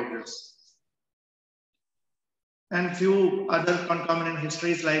time progresses. And few other concomitant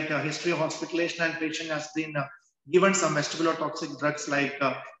histories, like history of hospitalization, and patient has been given some vestibulotoxic drugs like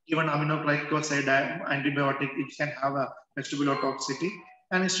given aminoglycoside antibiotic, which can have a vestibulotoxicity.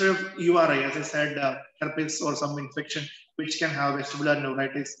 And history of URI, as I said, herpes or some infection, which can have vestibular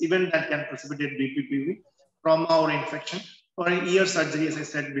neuritis, even that can precipitate BPPV, trauma or infection, or an ear surgery, as I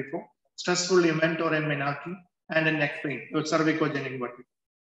said before, stressful event or a menarche, and a neck pain, or cervicogenic vertigo.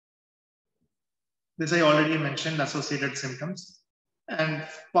 This I already mentioned, associated symptoms. And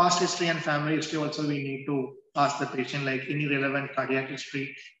past history and family history also we need to ask the patient, like any relevant cardiac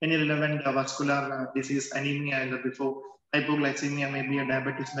history, any relevant vascular disease, anemia in the before, hypoglycemia, maybe a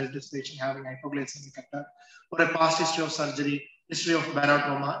diabetes mellitus patient having hypoglycemic attack, or a past history of surgery, history of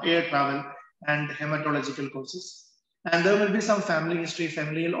barotrauma, air travel, and hematological causes. And there will be some family history,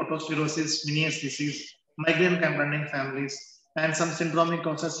 familial autosclerosis, Meniere's disease, migraine can run in families, and some syndromic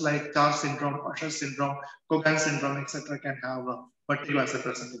causes like Charles syndrome, Usher syndrome, Cogan syndrome, etc. can have vertigo as a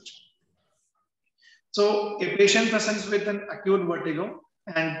percentage. So a patient presents with an acute vertigo,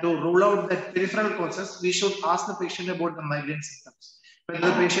 And to rule out that peripheral causes, we should ask the patient about the migraine symptoms. Whether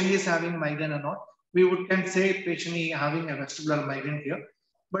the patient is having migraine or not, we can say patient is having a vestibular migraine here,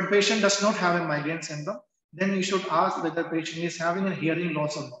 but patient does not have a migraine syndrome. Then we should ask whether patient is having a hearing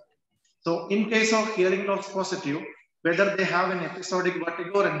loss or not. So in case of hearing loss positive, whether they have an episodic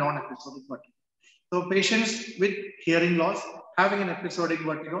vertigo or a non-episodic vertigo. So patients with hearing loss having an episodic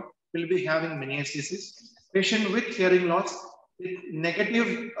vertigo will be having Meniere's disease. Patient with hearing loss with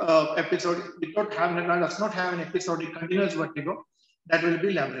negative episode, does not have an episodic continuous vertigo, that will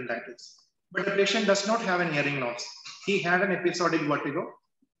be labyrinthitis. But the patient does not have an hearing loss. He had an episodic vertigo,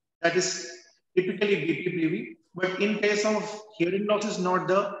 that is typically BPPV. But in case of hearing loss is not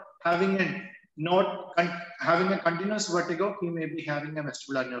the having a continuous vertigo, he may be having a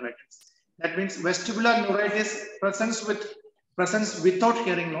vestibular neuritis. That means vestibular neuritis presents without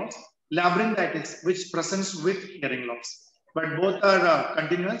hearing loss, labyrinthitis which presents with hearing loss. But both are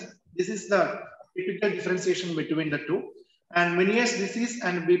continuous. This is the typical differentiation between the two. And Meniere's disease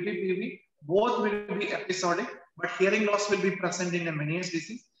and BPPV both will be episodic, but hearing loss will be present in a Meniere's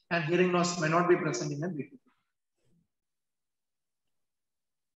disease and hearing loss may not be present in a BPPV.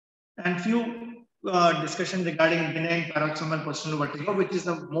 And few discussion regarding benign paroxysmal positional vertigo, which is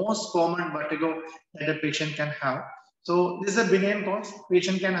the most common vertigo that a patient can have. So this is a benign cause.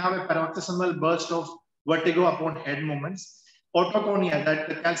 Patient can have a paroxysmal burst of vertigo upon head movements. Otoconia, that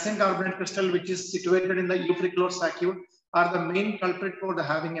the calcium carbonate crystal which is situated in the euphoricular saccule, are the main culprit for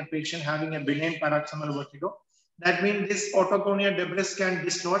having a patient having a benign paroxysmal vertigo. That means this otoconia debris can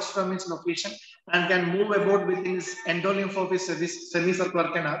dislodge from its location and can move about within its endolymph of its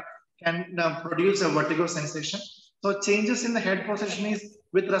semicircular canal, can produce a vertigo sensation. So changes in the head position is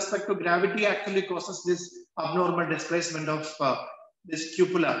with respect to gravity actually causes this abnormal displacement of this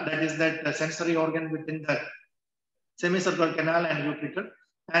cupula, that is that sensory organ within the semicircular canal and utricle,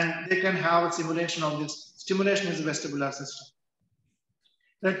 and they can have a simulation of this. Stimulation is a vestibular system.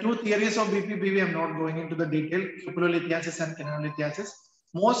 There are two theories of BPPV. I'm not going into the detail, cupulolithiasis and canalolithiasis.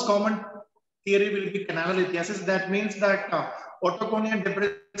 Most common theory will be canalolithiasis. That means that otoconia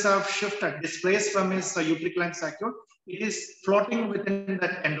debris have shifted, displaced from his utricular saccule. It is floating within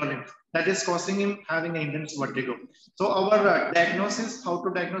that endolymph. That is causing him having an intense vertigo. So our diagnosis, how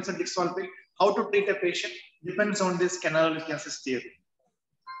to diagnose a dyssolpic, how to treat a patient, depends on this canalolithiasis theory.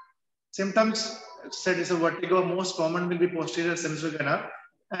 Symptoms said is a vertigo. Most common will be posterior semicircular canal,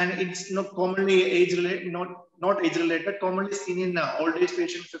 and it's not commonly age-related, not age-related, commonly seen in old age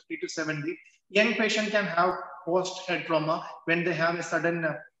patient 50 to 70. Young patient can have post-head trauma when they have a sudden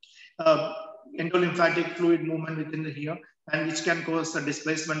endolymphatic fluid movement within the ear, and which can cause the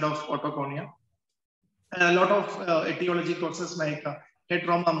displacement of otoconia. And a lot of etiology causes like head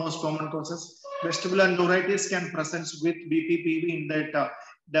trauma, most common causes. Vestibular neuritis can present with BPPV in that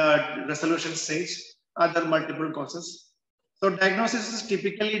the resolution stage, other multiple causes. So diagnosis is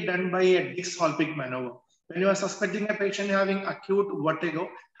typically done by a dyssolpic maneuver. When you are suspecting a patient having acute vertigo,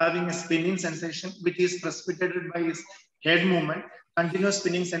 having a spinning sensation, which is precipitated by his head movement, continuous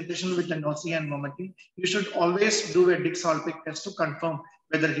spinning sensation with the nausea and vomiting, you should always do a dyssolpic test to confirm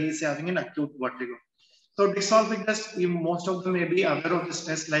whether he is having an acute vertigo. So dyssolpic test, most of them may be aware of this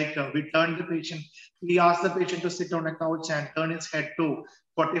test, like we turn the patient, we ask the patient to sit on a couch and turn his head to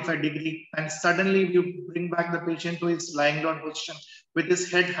 45 degrees, and suddenly you bring back the patient to his lying down position with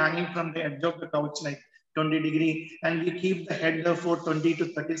his head hanging from the edge of the couch like 20 degrees, and we keep the head there for 20 to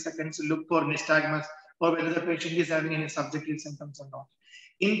 30 seconds to look for nystagmus or whether the patient is having any subjective symptoms or not.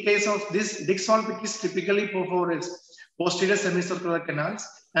 In case of this, dyssolpic is typically for posterior semicircular canals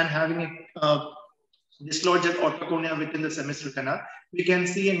and having a dislodged otoconia within the semicircular canal. We can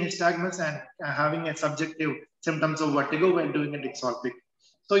see a nystagmus and having a subjective symptoms of vertigo while doing a dyssolpic.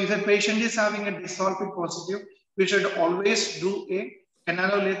 So if a patient is having a dyssolpic positive, we should always do a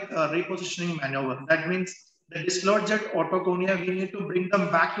canalolith repositioning maneuver. That means the dislodged otoconia, we need to bring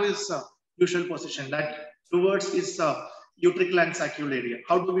them back to its usual position, that towards its utricle and saccule area.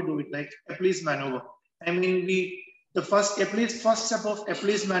 How do we do it? Like Epley's maneuver. I mean, the first step of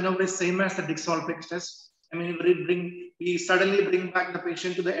Epley's maneuver is same as the dyssolpic test. I mean, we suddenly bring back the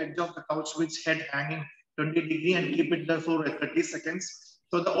patient to the edge of the couch with head hanging 20 degrees and keep it there for 30 seconds.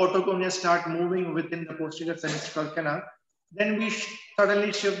 So the otoconia start moving within the posterior semicircular canal. Then we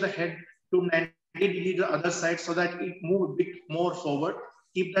suddenly shift the head to 90 degrees to the other side so that it moves a bit more forward.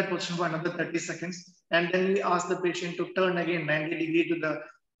 Keep that position for another 30 seconds. And then we ask the patient to turn again 90 degrees to the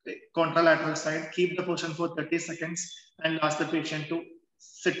contralateral side, keep the position for 30 seconds and ask the patient to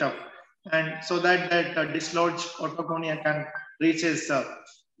sit up. And so that dislodged otoconia can reach its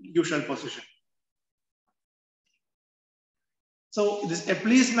usual position. So this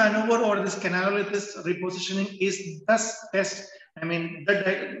Epley's maneuver or this canalolithis repositioning is the best, I mean,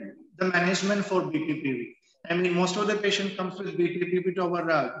 the management for BPPV. I mean, most of the patient comes with BPPV to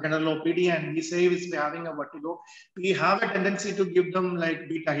our general OPD, and we say if we're having a vertigo, we have a tendency to give them like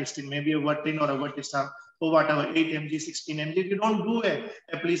beta histamine, maybe a Vertin or a Vertisar or whatever, 8 mg, 16 mg. If you don't do a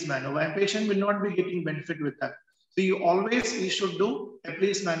Epley's maneuver, and patient will not be getting benefit with that. So you should do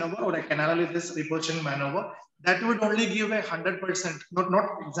Epley's maneuver or a canalolithis repositioning maneuver. That would only give a 100%, not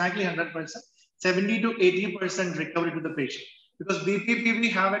exactly 100%, 70 to 80% recovery to the patient. Because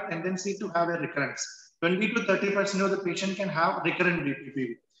BPPV have a tendency to have a recurrence. 20 to 30% of the patient can have recurrent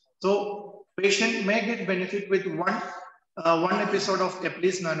BPPV. So patient may get benefit with one episode of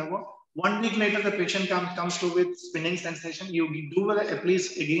Epley's maneuver. 1 week later, the patient comes to with spinning sensation. You do the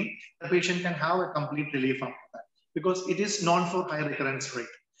Epley's again, the patient can have a complete relief of that because it is known for high recurrence rate.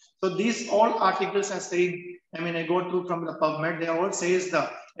 So these all articles are saying, I mean, I go through from the PubMed, they all says the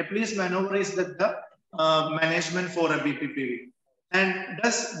Epley's maneuver is the management for a BPPV. And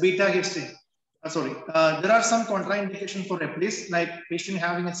does beta histamine, there are some contraindication for Epley's, like patient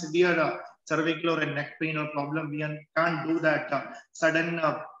having a severe cervical or a neck pain or problem, we can't do that sudden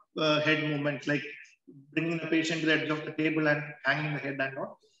head movement, like bringing the patient to the edge of the table and hanging the head and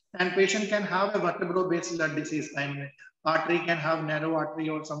all. And patient can have a vertebrobasilar disease. I mean, artery can have narrow artery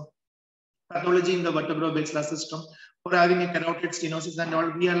or some pathology in the vertebrobasilar system, or having a carotid stenosis and all.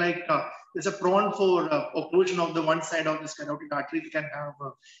 We are like, there's a prone for occlusion of the one side of this carotid artery. We can have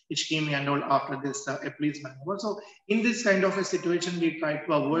ischemia and all after this Epley's maneuver. So in this kind of a situation, we try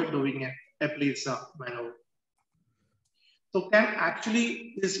to avoid doing a Epley's maneuver. So can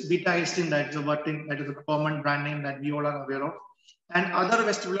actually this beta histamine, that is a Vertin, that is a common brand name that we all are aware of, and other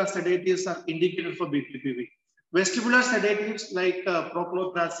vestibular sedatives are indicated for BPPV. Vestibular sedatives like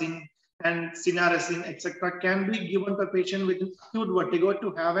prochlorperazine and cinnarizine, etc., can be given to a patient with acute vertigo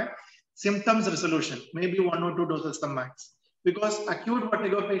to have a symptoms resolution, maybe 1 or 2 doses the max. Because acute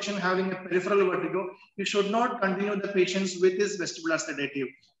vertigo patient having a peripheral vertigo, you should not continue the patients with this vestibular sedative.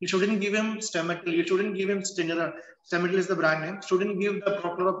 You shouldn't give him Stemetil, you shouldn't give him Stemetil is the brand name, shouldn't give the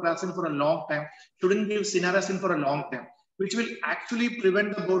prochlorperazine for a long time, shouldn't give cinnarizine for a long time, which will actually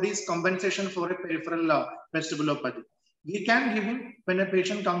prevent the body's compensation for a peripheral vestibulopathy. We can give him, when a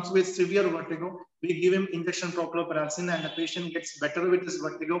patient comes with severe vertigo, we give him injection prochlorperazine and the patient gets better with his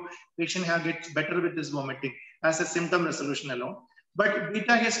vertigo, patient gets better with his vomiting as a symptom resolution alone. But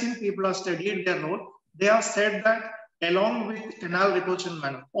beta histamine, people have studied their role. They have said that along with canal reposition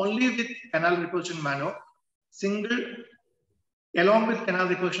maneuver, only with canal reposition maneuver, along with canal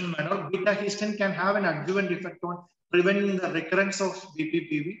reposition maneuver, beta histamine can have an adjuvant effect on preventing the recurrence of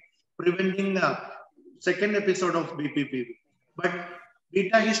BPPV, preventing the second episode of BPPV. But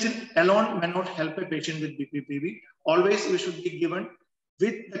beta histamine alone may not help a patient with BPPV. Always you should be given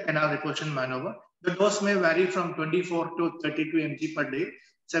with the canal reposition maneuver. The dose may vary from 24 to 32 mg per day,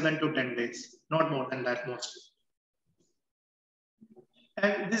 7 to 10 days, not more than that mostly.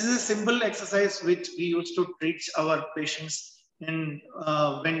 And this is a simple exercise which we used to teach our patients in,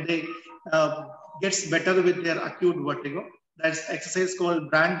 when they gets better with their acute vertigo. That's exercise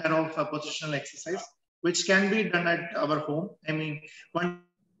called Brand-Darrow positional exercise, which can be done at our home. I mean, when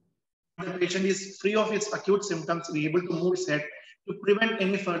the patient is free of his acute symptoms, we're able to move his head. To prevent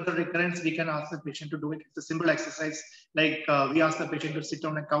any further recurrence, we can ask the patient to do it. It's a simple exercise. Like we ask the patient to sit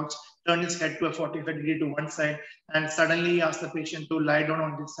on a couch, turn his head to a 45 degree to one side, and suddenly ask the patient to lie down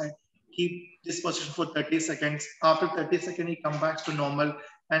on this side. Keep this position for 30 seconds. After 30 seconds, he comes back to normal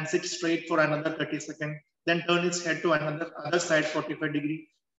and sit straight for another 30 seconds. Then turn his head to other side, 45 degree,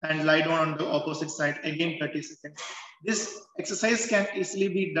 and lie down on the opposite side, again 30 seconds. This exercise can easily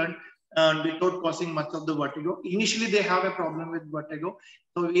be done without causing much of the vertigo. Initially, they have a problem with vertigo.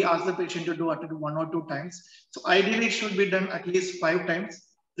 So we ask the patient to do it 1 or 2 times. So ideally, it should be done at least 5 times,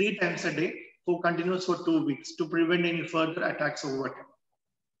 3 times a day, for continuous for 2 weeks to prevent any further attacks of vertigo.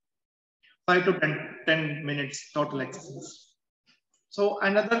 5 to 10 minutes total exercise. So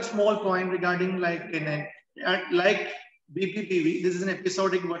another small point regarding like BPPV, this is an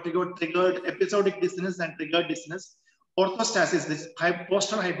episodic vertigo triggered episodic dizziness and triggered dizziness. Orthostasis, this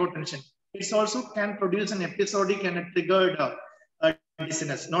postural hypotension, it also can produce an episodic and a triggered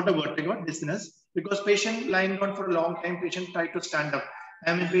dizziness, not a vertigo, dizziness, because patient lying down for a long time, patient try to stand up.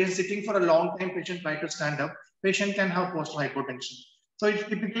 I mean, patient sitting for a long time, patient try to stand up, patient can have postural hypotension. So it's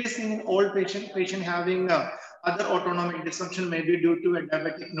typically seen in old patient having other autonomic dysfunction, maybe due to a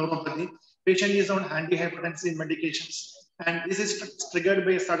diabetic neuropathy. Patient is on antihypertensive medications, and this is triggered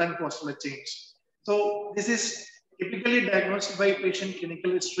by a sudden postural change. So this is typically diagnosed by patient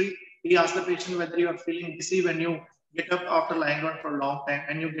clinical history. We ask the patient whether you are feeling dizzy when you get up after lying down for a long time,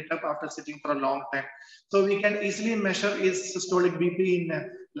 and you get up after sitting for a long time. So we can easily measure is systolic BP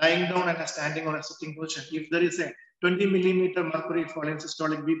in lying down and a standing or a sitting position. If there is a 20 millimeter mercury fall in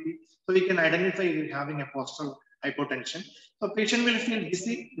systolic BP, so we can identify if having a postural hypotension. So patient will feel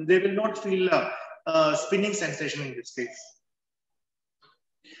dizzy. They will not feel spinning sensation in this case.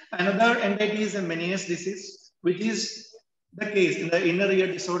 Another entity is a Meniere's disease, which is the case in the inner ear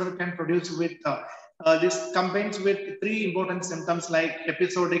disorder can produce with this combines with three important symptoms like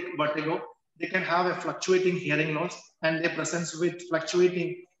episodic vertigo. They can have a fluctuating hearing loss, and they present with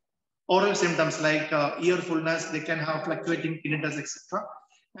fluctuating oral symptoms like ear fullness. They can have fluctuating tinnitus, etc.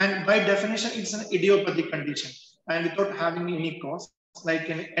 And by definition, it's an idiopathic condition, and without having any cause, like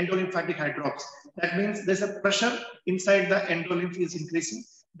an endolymphatic hydrops. That means there's a pressure inside the endolymph is increasing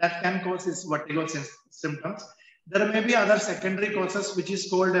that can cause this vertigo symptoms. There may be other secondary causes, which is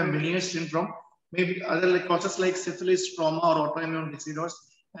called a Meniere's syndrome. Maybe other causes like syphilis, trauma, or autoimmune disorders.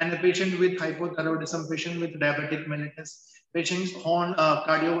 And a patient with hypothyroidism, patient with diabetic mellitus, patients on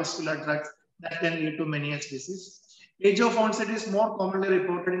cardiovascular drugs that can lead to Meniere's disease. Age of onset is more commonly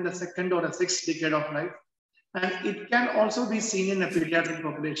reported in the second or a sixth decade of life. And it can also be seen in a pediatric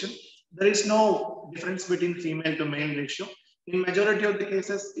population. There is no difference between female to male ratio. In majority of the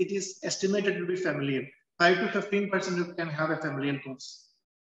cases, it is estimated to be familial. 5 to 15% can have a familial cause.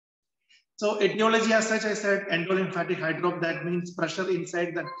 So etiology as such, I said endolymphatic hydrop, that means pressure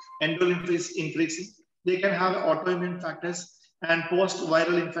inside the endolymph is increasing. They can have autoimmune factors and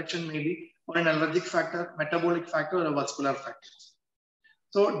post-viral infection maybe, or an allergic factor, metabolic factor, or a vascular factor.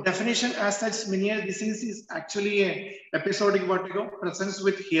 So definition as such, Meniere's disease is actually a episodic vertigo, presents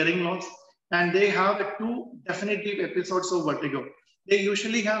with hearing loss, and they have two definitive episodes of vertigo. They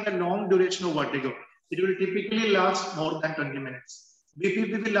usually have a long duration of vertigo. It will typically last more than 20 minutes.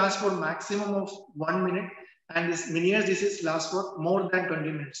 BPP will last for maximum of 1 minute, and this Meniere's disease lasts for more than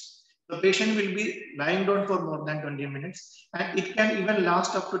 20 minutes. The patient will be lying down for more than 20 minutes, and it can even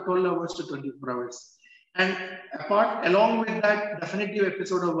last up to 12 hours to 24 hours. And along with that definitive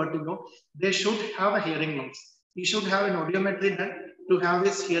episode of vertigo, they should have a hearing loss. He should have an audiometry done to have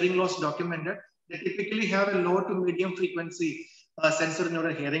his hearing loss documented. They typically have a low to medium frequency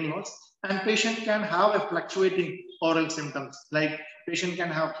sensorineural hearing loss, and patient can have a fluctuating oral symptoms like patient can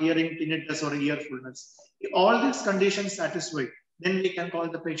have hearing tinnitus or ear fullness. If all these conditions satisfied, then we can call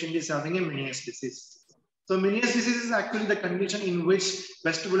the patient is having a Meniere's disease. So Meniere's disease is actually the condition in which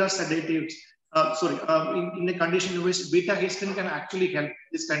vestibular sedatives, in a condition in which beta histamine can actually help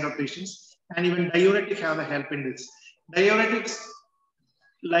this kind of patients, and even diuretic have a help in this. Diuretics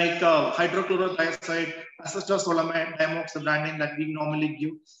like hydrochlorothiazide, acetazolamide, diamoxibranine that we normally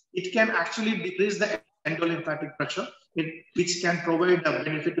give, it can actually decrease the endolymphatic pressure, which can provide a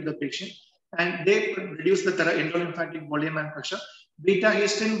benefit to the patient, and they reduce the endolymphatic volume and pressure. Beta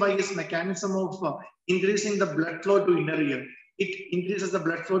histamine, by its mechanism of increasing the blood flow to inner ear, it increases the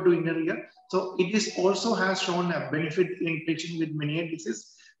blood flow to inner ear. So it is also has shown a benefit in patients with Meniere's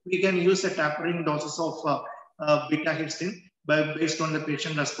disease. We can use a tapering doses of beta histamine based on the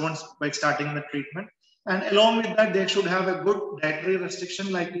patient response by starting the treatment. And along with that, they should have a good dietary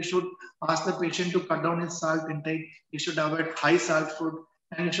restriction, like you should ask the patient to cut down his salt intake. You should avoid high salt food,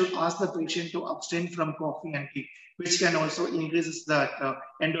 and you should ask the patient to abstain from coffee and tea, which can also increase the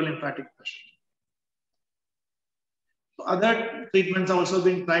endolymphatic pressure. Other treatments have also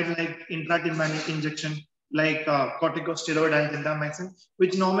been tried, like intratympanic injection, like corticosteroid and gentamicin,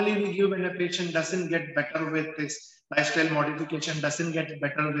 which normally we give when a patient doesn't get better with this lifestyle modification, doesn't get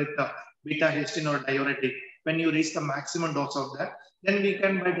better with beta histamine or diuretic. When you reach the maximum dose of that, then we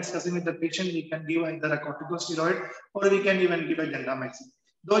can, by discussing with the patient, we can give either a corticosteroid or we can even give a gentamicin.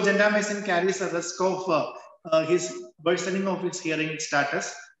 Though gentamicin carries a risk of his worsening of his hearing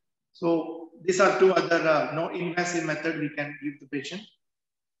status. So these are two other no invasive method we can give the patient.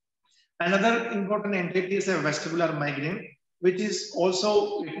 Another important entity is a vestibular migraine, which is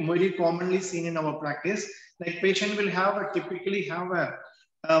also very commonly seen in our practice. Like patient will typically have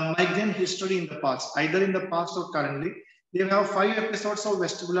a migraine history in the past, either in the past or currently. They have 5 episodes of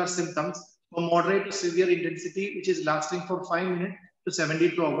vestibular symptoms from moderate to severe intensity, which is lasting for 5 minutes to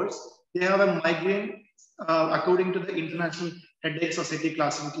 72 hours. They have a migraine according to the International Headache Society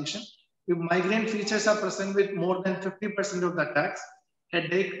classification. If migraine features are present with more than 50% of the attacks,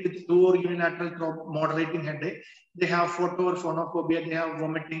 headache with 2 or unilateral moderating headache, they have photo or phonophobia, they have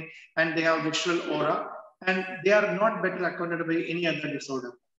vomiting, and they have visual aura, and they are not better accounted by any other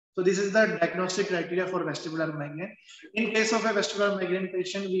disorder. So this is the diagnostic criteria for vestibular migraine. In case of a vestibular migraine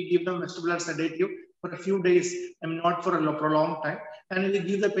patient, we give them vestibular sedative for a few days and not for a prolonged time. And we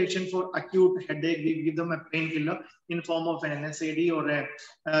give the patient for acute headache, we give them a painkiller in form of an NSAID or a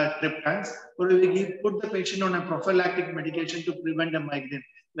triptans, or we put the patient on a prophylactic medication to prevent a migraine,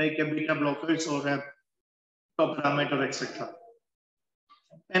 like a beta blockers or a topiramate or etc.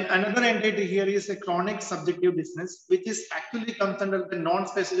 And another entity here is a chronic subjective dizziness, which is actually comes under the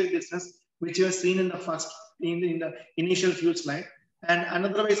non-specific dizziness, which you have seen in the initial few slides. And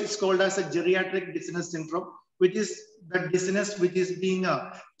another way it's called as a geriatric dizziness syndrome, which is the dizziness which is being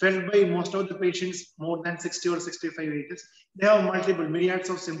felt by most of the patients more than 60 or 65 ages. They have multiple myriads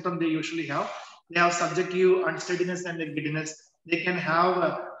of symptoms they usually have. They have subjective unsteadiness and giddiness. They can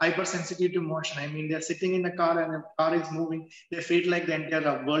have hypersensitivity to motion. I mean, they're sitting in a car and the car is moving. They feel like the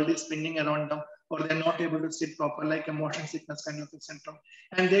entire world is spinning around them, or they're not able to sit proper, like a motion sickness kind of a symptom.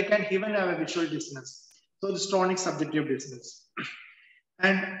 And they can even have a visual dizziness. So this chronic subjective dizziness.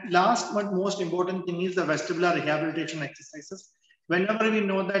 And last but most important thing is the vestibular rehabilitation exercises. Whenever we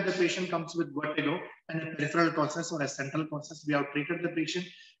know that the patient comes with vertigo and a peripheral causes or a central causes, we have treated the patient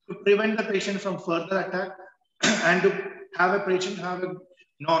to prevent the patient from further attack and to have a patient have a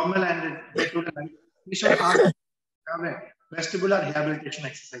normal and day-to-day life. We should ask to have a vestibular rehabilitation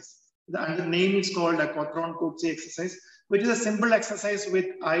exercise. The name is called a Cothron-Coetzee exercise, which is a simple exercise with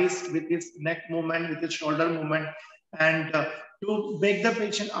eyes, with his neck movement, with his shoulder movement, and to make the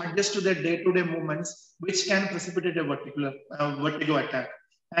patient adjust to their day-to-day movements, which can precipitate a vertigo attack.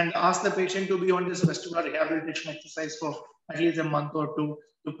 And ask the patient to be on this vestibular rehabilitation exercise for at least a month or two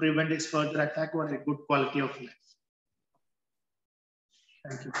to prevent his further attack or a good quality of life.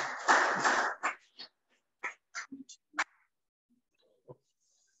 Thank you.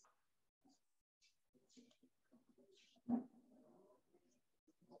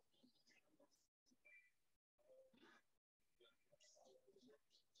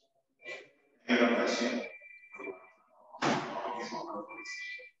 I have a question.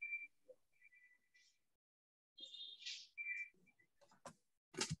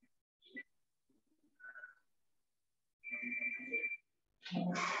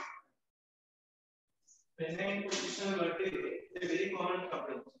 Benign positional vertigo is a very common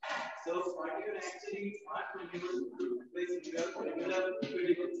problem. So, what you actually are able to replace regular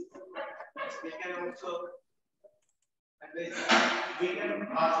vertigo. We can also advise. We can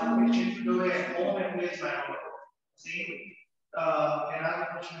ask the patient to do a home embrace maneuver. Same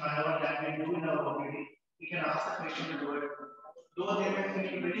another maneuver that we do in our OPD. We can ask the patient to do it. Though they might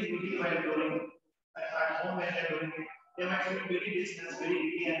feel very giddy while doing at home when they're doing it, they might feel very dizziness, very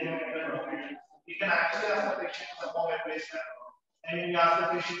giddy, and they might turn off it. We can actually ask the patient to perform a place maneuver. And we ask the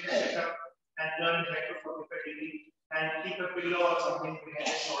patient to sit up and turn his head to 45 degrees and keep a pillow or something behind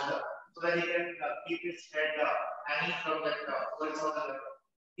his shoulder so that he can keep his head hanging from that horizontal level.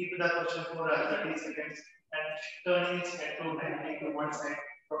 Keep that position for 30 seconds and turning his head to 90 to one side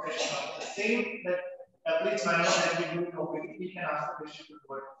professional. The same that place maneuver that we do in we can ask the patient to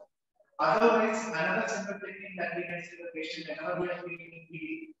do it. Otherwise, another simple technique that we can see the patient whenever we are feeling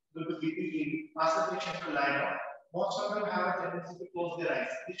due to BP, ask the patient to lie down. Most of them have a tendency to close their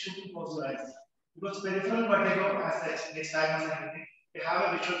eyes. They shouldn't close their eyes. Because peripheral vertigo, as such, nystagmus and everything, they have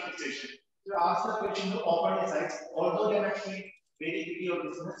a visual fixation. So ask the patient to open his eyes, although they might feel very giddy or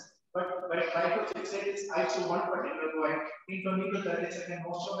dizziness, but try to fixate his eyes to one particular point in 20 to 30 seconds.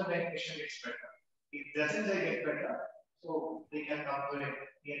 Most of the time, patient gets better. If doesn't they get better, so they can come to a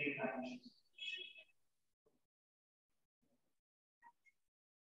nearly diagnosis.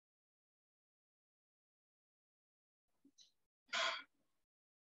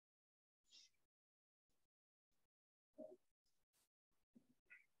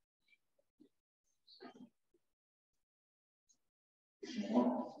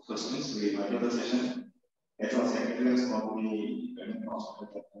 More questions? We might have the session. As our secretary has probably been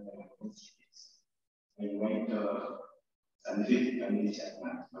hospital. I invite Sanjay and the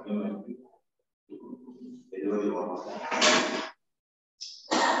Chandran. I don't know to deliver the work.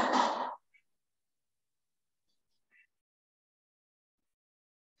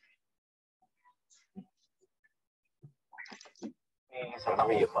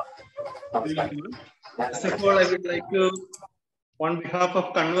 First of all, I would like to, on behalf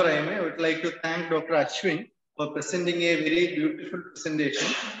of Kannur EAIIMS, I would like to thank Dr. Aswin for presenting a very beautiful presentation.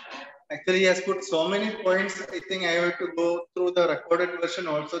 Actually, he has put so many points. I think I have to go through the recorded version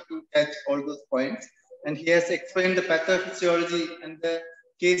also to catch all those points. And he has explained the pathophysiology and the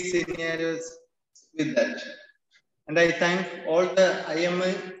case scenarios with that. And I thank all the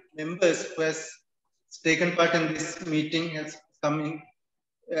EAIIMS members who has taken part in this meeting, has come in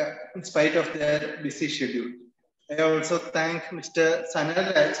in spite of their busy schedule. I also thank Mr.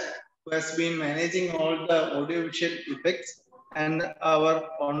 Sanaraj, who has been managing all the audiovisual effects and our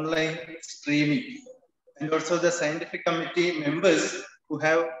online streaming, and also the scientific committee members who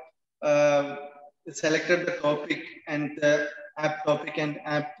have selected the topic and the app topic and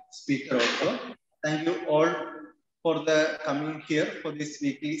app speaker also. Thank you all for the coming here for this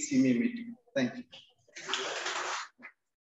weekly CME meeting. Thank you.